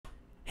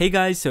Hey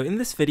guys, so in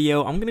this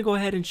video, I'm going to go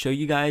ahead and show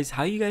you guys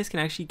how you guys can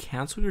actually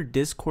cancel your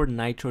Discord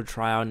Nitro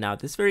trial. Now,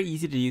 this is very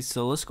easy to use,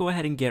 so let's go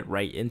ahead and get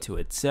right into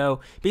it.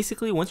 So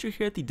basically, once you're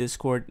here at the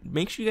Discord,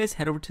 make sure you guys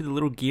head over to the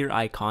little gear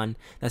icon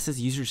that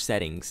says user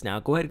settings. Now,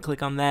 go ahead and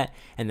click on that,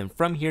 and then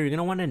from here, you're going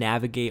to want to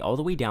navigate all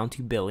the way down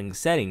to billing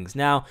settings.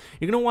 Now,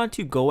 you're going to want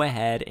to go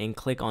ahead and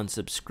click on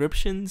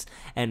subscriptions,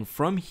 and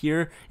from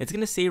here, it's going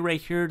to say right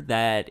here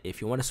that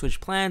if you want to switch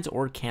plans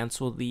or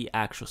cancel the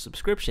actual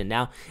subscription.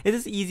 Now, it's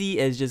as easy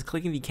as just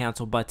clicking the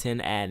cancel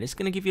button, and it's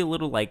going to give you a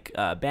little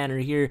banner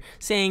here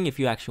saying if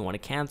you actually want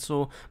to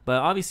cancel, but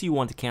obviously you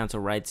want to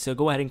cancel, right? So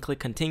go ahead and click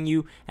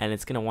continue, and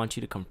it's going to want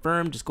you to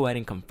confirm. Just go ahead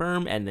and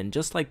confirm, and then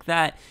just like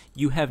that,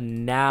 you have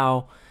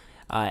now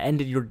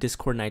ended your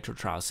Discord Nitro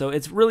trial. So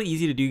it's really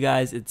easy to do,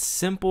 guys. It's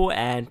simple,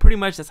 and pretty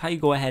much that's how you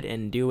go ahead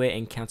and do it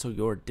and cancel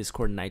your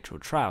Discord Nitro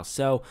trial.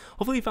 So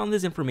hopefully you found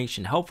this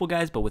information helpful,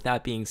 guys. But with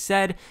that being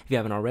said, if you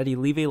haven't already,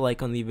 leave a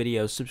like on the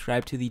video,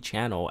 subscribe to the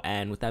channel,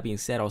 and with that being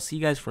said, I'll see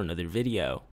you guys for another video.